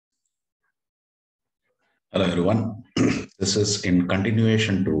Hello, everyone. This is in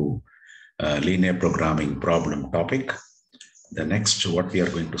continuation to linear programming problem topic. The next, what we are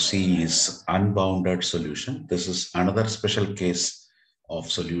going to see is unbounded solution. This is another special case of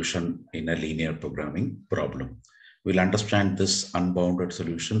solution in a linear programming problem. We'll understand this unbounded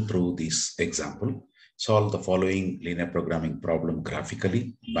solution through this example. Solve the following linear programming problem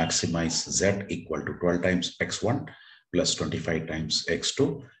graphically. Maximize z equal to 12 times x1 plus 25 times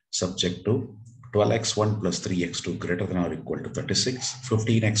x2, subject to 12x1 plus 3x2 greater than or equal to 36,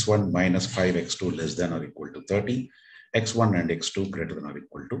 15x1 minus 5x2 less than or equal to 30, x1 and x2 greater than or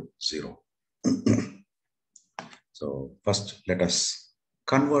equal to 0. So first, let us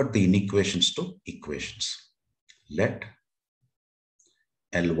convert the inequations to equations. Let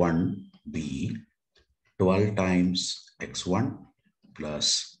L1 be 12 times x1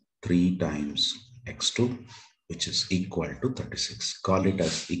 plus 3 times x2, which is equal to 36. Call it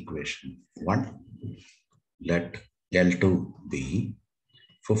as equation 1. Let L2 be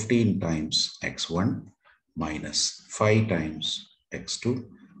 15 times x1 minus 5 times x2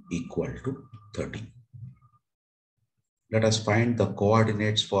 equal to 30. Let us find the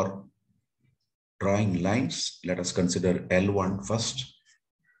coordinates for drawing lines. Let us consider L1 first.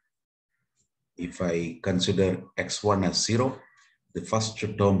 If I consider x1 as 0, the first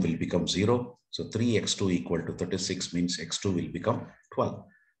term will become 0. So 3x2 equal to 36 means x2 will become 12.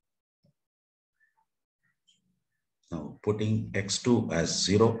 Now putting x2 as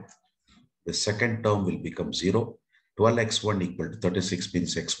 0, the second term will become 0. 12x1 equal to 36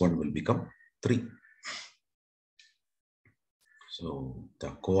 means x1 will become 3. So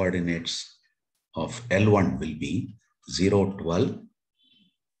the coordinates of L1 will be 0, 12,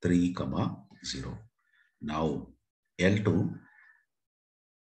 3, 0. Now L2,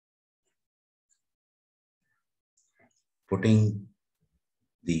 putting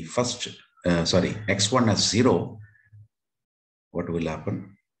the first, x1 as 0, what will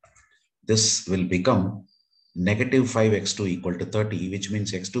happen? This will become negative 5x2 equal to 30, which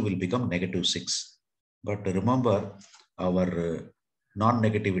means x2 will become negative 6. But remember our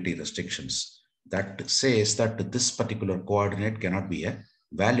non-negativity restrictions that says that this particular coordinate cannot be a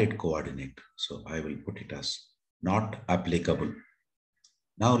valid coordinate. So I will put it as not applicable.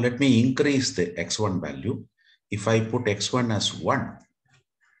 Now let me increase the x1 value. If I put x1 as 1,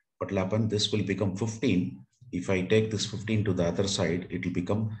 what will happen? This will become 15. If I take this 15 to the other side, it will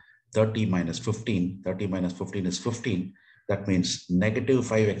become 30 minus 15. 30 minus 15 is 15. That means negative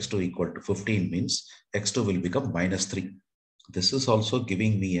 5x2 equal to 15 means x2 will become minus 3. This is also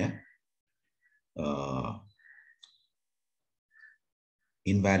giving me a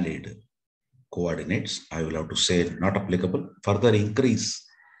invalid coordinates. I will have to say not applicable. Further increase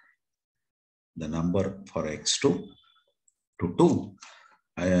the number for x2 to 2.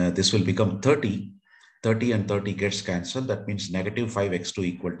 This will become 30. 30 and 30 gets cancelled. That means negative 5x2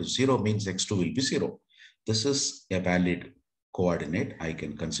 equal to 0 means x2 will be 0. This is a valid coordinate. I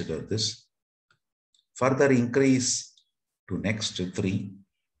can consider this. Further increase to next 3.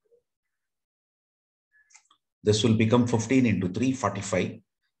 This will become 15 into 3, 45.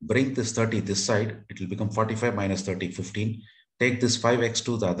 Bring this 30 this side. It will become 45 minus 30, 15. Take this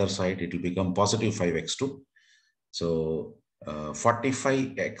 5x2 the other side. It will become positive 5x2. So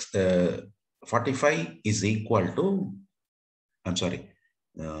 45 is equal to,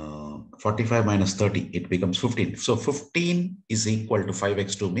 45 minus 30, it becomes 15. So 15 is equal to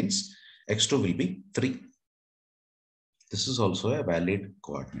 5x2 means x2 will be 3. This is also a valid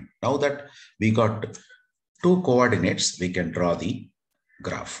coordinate. Now that we got 2 coordinates, we can draw the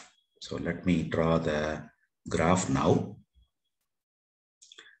graph. So let me draw the graph now.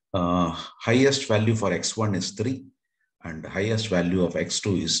 Highest value for x1 is 3 and highest value of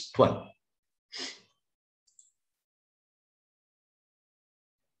x2 is 12.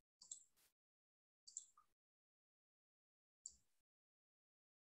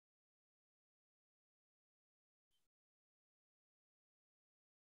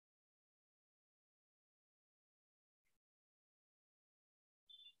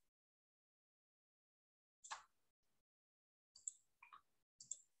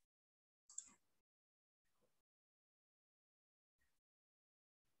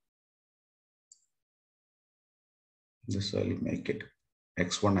 This I'll make it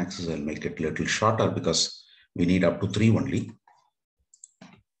x1 axis. I'll make it a little shorter because we need up to 3 only.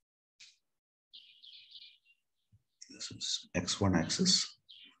 This is x1 axis.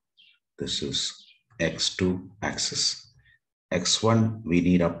 This is x2 axis. x1 we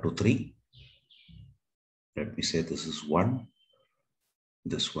need up to 3. Let me say this is 1.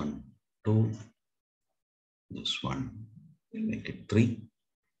 This one 2. This one, we'll make it 3.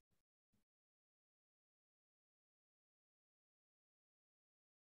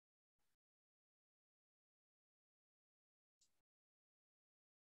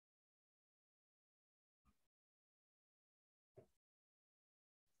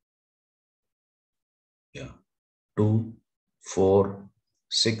 2, 4,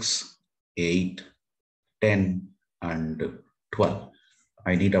 6, 8, 10, and 12.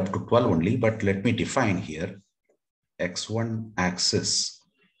 I need up to 12 only, but let me define here. X1 axis,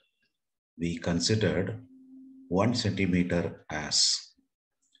 we considered 1 centimeter as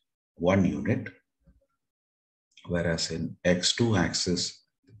 1 unit, whereas in X2 axis,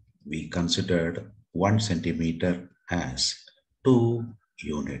 we considered 1 centimeter as 2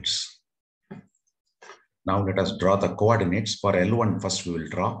 units. Now let us draw the coordinates. For L1, first we will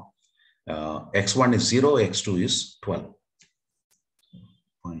draw. X1 is 0, X2 is 12.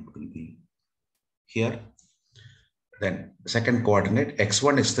 Point will be here. Then second coordinate,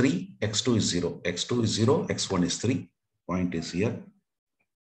 X1 is 3, X2 is 0. X2 is 0, X1 is 3. Point is here.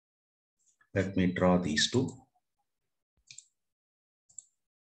 Let me draw these two.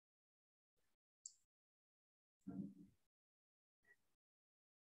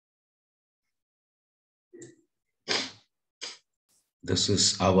 This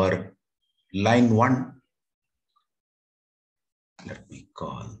is our line 1. Let me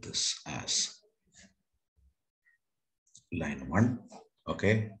call this as line 1.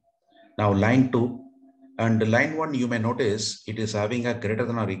 Okay. Now line 2 and line 1, you may notice it is having a greater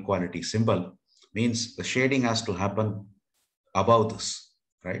than or equality symbol. Means the shading has to happen above this,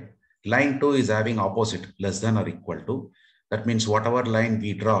 right? Line 2 is having opposite, less than or equal to. That means whatever line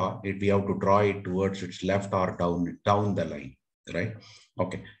we draw, we have to draw it towards its left or down the line, right?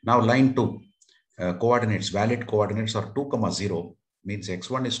 Okay. Now line 2, coordinates, valid coordinates are 2, 0, means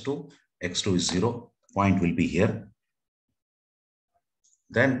X1 is 2, X2 is 0. Point will be here.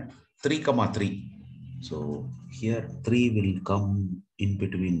 Then 3, 3. So here 3 will come in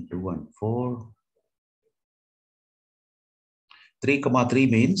between 2 and 4. 3, 3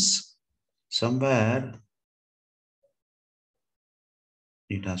 means somewhere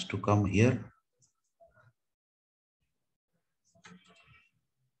it has to come here.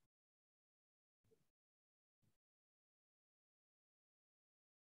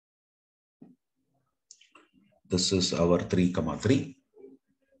 This is our 3, 3.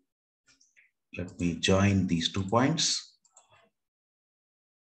 Let me join these 2 points.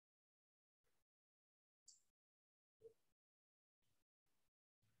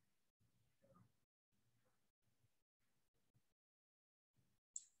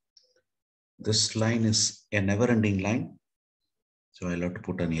 This line is a never-ending line. So I'll have to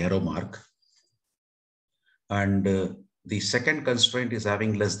put an arrow mark. And the second constraint is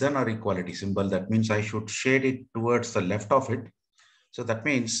having less than or equality symbol. That means I should shade it towards the left of it. So that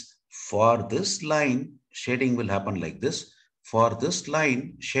means for this line, shading will happen like this. For this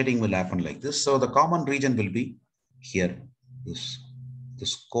line, shading will happen like this. So the common region will be here. This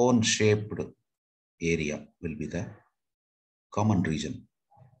cone-shaped area will be the common region.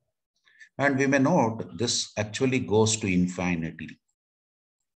 And we may note this actually goes to infinity.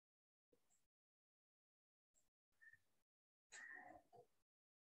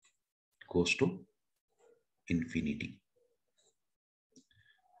 Goes to infinity.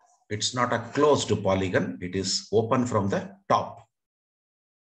 It's not a closed polygon. It is open from the top.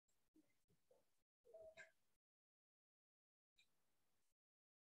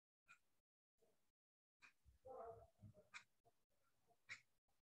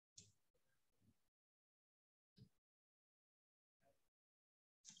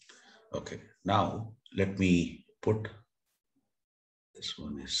 Okay, now let me put this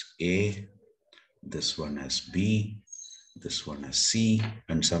one is A, this one as B, this one as C,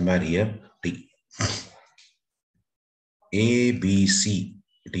 and somewhere here D. A, B, C,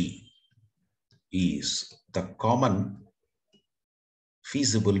 D is the common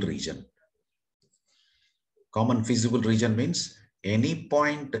feasible region. Common feasible region means any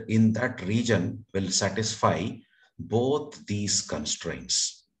point in that region will satisfy both these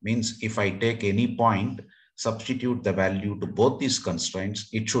constraints. Means if I take any point, substitute the value to both these constraints,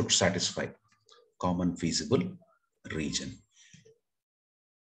 it should satisfy common feasible region.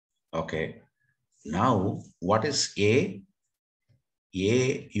 Okay. Now, what is A?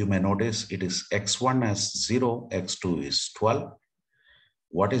 A, you may notice it is X1 as 0, X2 is 12.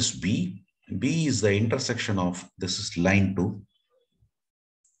 What is B? B is the intersection of, this is line 2,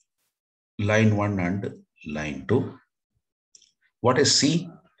 line 1 and line 2. What is C?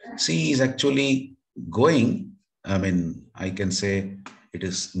 C is actually going, I can say it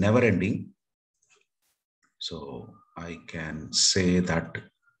is never ending. So I can say that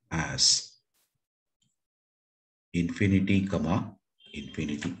as infinity,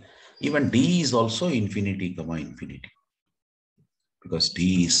 infinity. Even D is also infinity, infinity. Because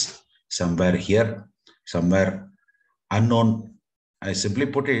D is somewhere here, somewhere unknown. I simply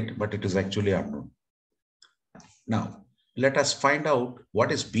put it, but it is actually unknown. Now, let us find out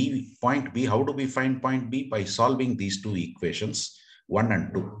what is B, point B. How do we find point B? By solving these two equations, 1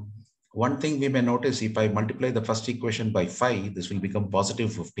 and 2. One thing we may notice, if I multiply the first equation by 5, this will become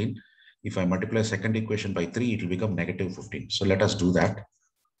positive 15. If I multiply second equation by 3, it will become negative 15. So let us do that.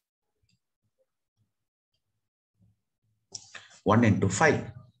 1 into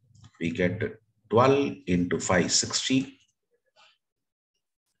 5, we get 12 into 5, 60,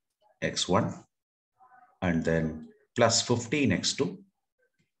 x1, and then plus 15 x2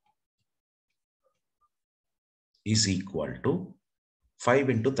 is equal to 5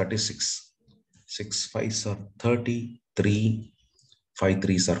 into 36. 6 5s are 30, 3, 5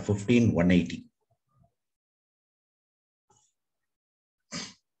 3s are 15, 180.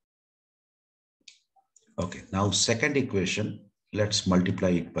 Okay, now second equation, let's multiply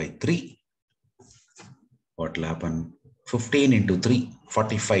it by 3. What will happen? 15 into 3,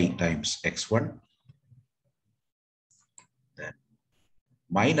 45 times x1. Then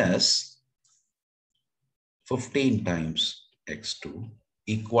minus 15 times x2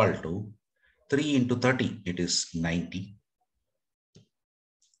 equal to 3 into 30, it is 90.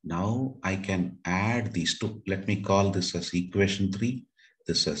 Now I can add these two. Let me call this as equation 3,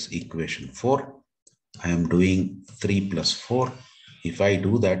 this as equation 4. I am doing 3 plus 4. If I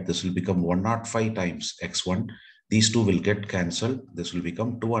do that, this will become 105 times x1. These two will get cancelled. This will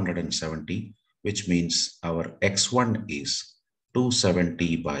become 270, which means our x1 is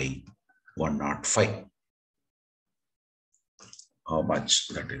 270 by 105. How much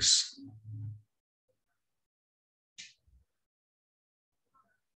that is?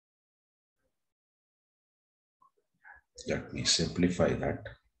 Let me simplify that.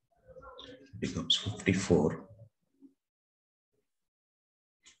 It becomes 54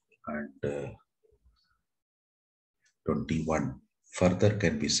 and 21. Further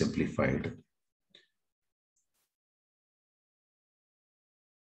can be simplified.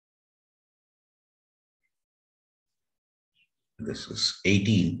 This is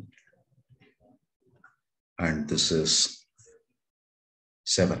 18 and this is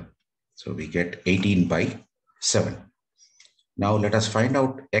 7. So we get 18 by 7. Now let us find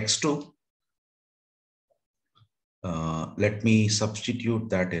out x2. Let me substitute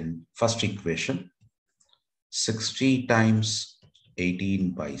that in first equation. 60 times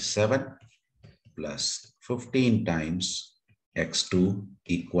 18 by 7 plus 15 times x2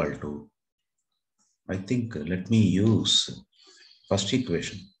 equal to, I think, let me use first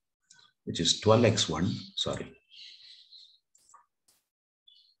equation, which is 12x1, sorry.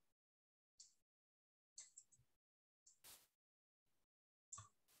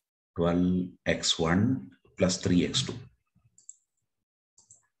 12x1 plus 3x2.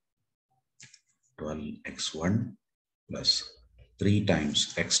 12x1 plus 3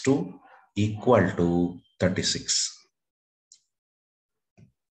 times x2 equal to 36.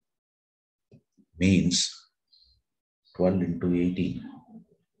 Means 12 into 18.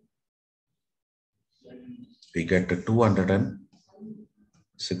 We get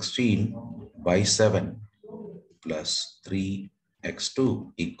 216 by 7 plus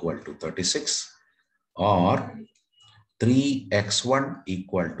 3x2 equal to 36, or 3x1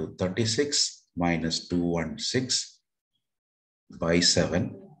 equal to 36 minus 216 by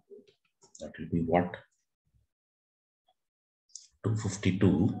 7. That will be what?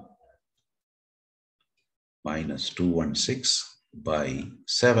 252 minus 216 by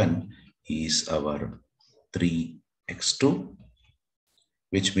 7 is our 3x2,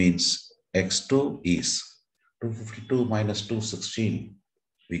 which means x2 is 252 minus 216.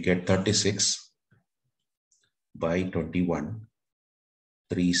 We get 36 by 21.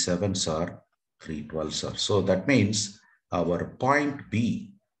 3 7s are 3 12s are. So that means our point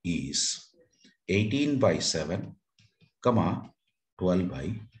B is 18 by 7, comma 12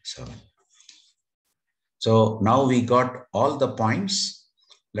 by 7. So now we got all the points.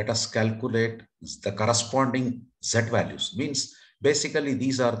 Let us calculate the corresponding Z values. Means basically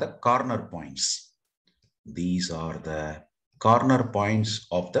these are the corner points. These are the corner points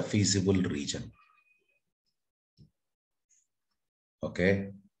of the feasible region.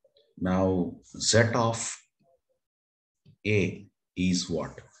 Okay. Now Z of A is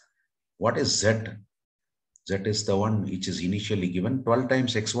what? What is Z? Z is the one which is initially given, 12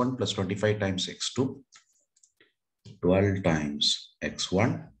 times x1 plus 25 times x2. 12 times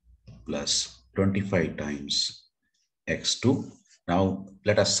x1 plus 25 times x2. Now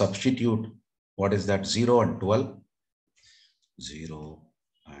let us substitute. What is that? 0 and 12. 0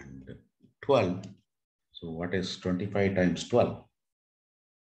 and 12. So what is 25 times 12?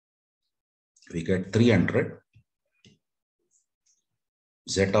 We get 300.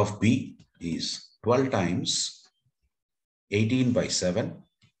 Z of B is 12 times 18 by 7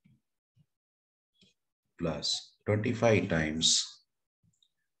 plus 25 times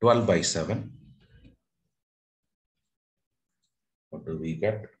 12 by 7. What do we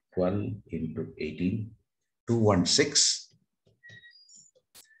get? 12 into 18, 216.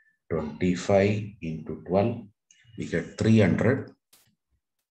 25 into 12, we get 300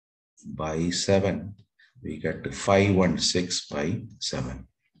 by 7. We get 516 by 7.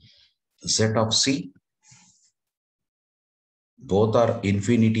 Z of C, both are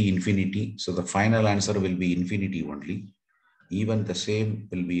infinity, infinity. So the final answer will be infinity only. Even the same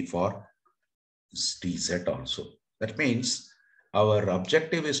will be for dz also. That means our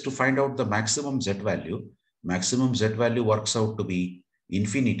objective is to find out the maximum z value. Maximum z value works out to be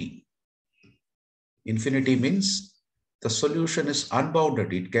infinity. Infinity means the solution is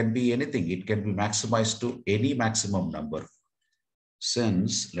unbounded. It can be anything. It can be maximized to any maximum number.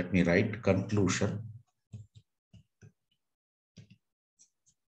 Since, let me write conclusion.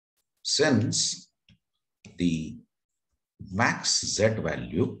 Since the max z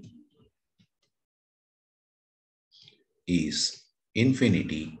value is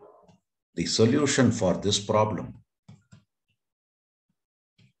infinity, the solution for this problem,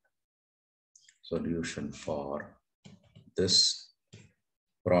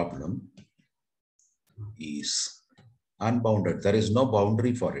 is unbounded. There is no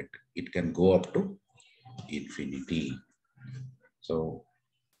boundary for it. It can go up to infinity. So,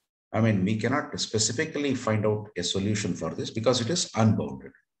 I mean, we cannot specifically find out a solution for this because it is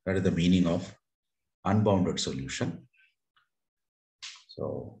unbounded. That is the meaning of unbounded solution.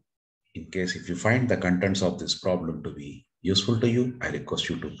 So, in case if you find the contents of this problem to be useful to you, I request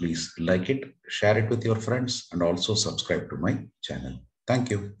you to please like it, share it with your friends, and also subscribe to my channel.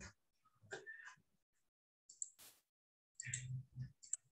 Thank you.